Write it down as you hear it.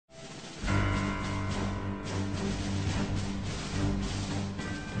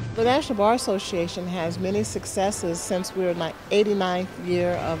The National Bar Association has many successes since we're in the 89th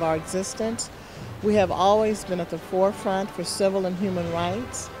year of our existence. We have always been at the forefront for civil and human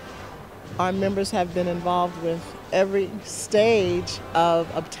rights. Our members have been involved with every stage of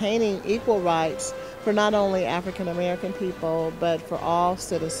obtaining equal rights for not only African American people, but for all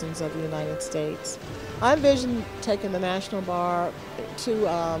citizens of the United States. I envision taking the National Bar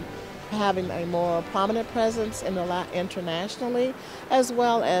to having a more prominent presence internationally as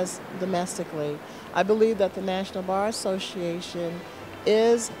well as domestically. I believe that the National Bar Association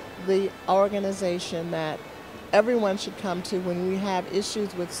is the organization that everyone should come to when we have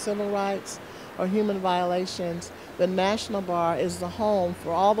issues with civil rights or human violations. The National Bar is the home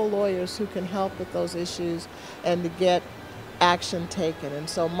for all the lawyers who can help with those issues and to get action taken. And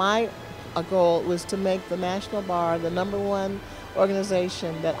so my goal was to make the National Bar the #1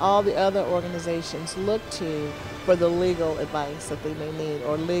 organization that all the other organizations look to for the legal advice that they may need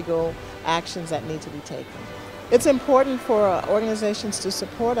or legal actions that need to be taken. It's important for organizations to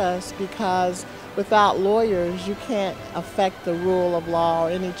support us because without lawyers you can't affect the rule of law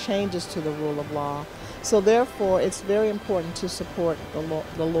or any changes to the rule of law. So therefore it's very important to support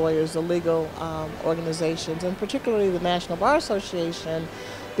the lawyers, the legal organizations, and particularly the National Bar Association,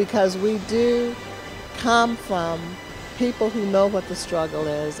 because we do come from people who know what the struggle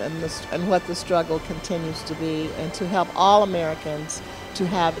is and what the struggle continues to be, and to help all Americans to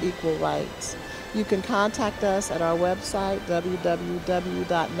have equal rights. You can contact us at our website,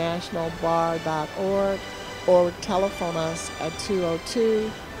 www.nationalbar.org, or telephone us at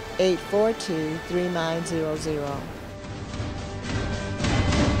 202-842-3900.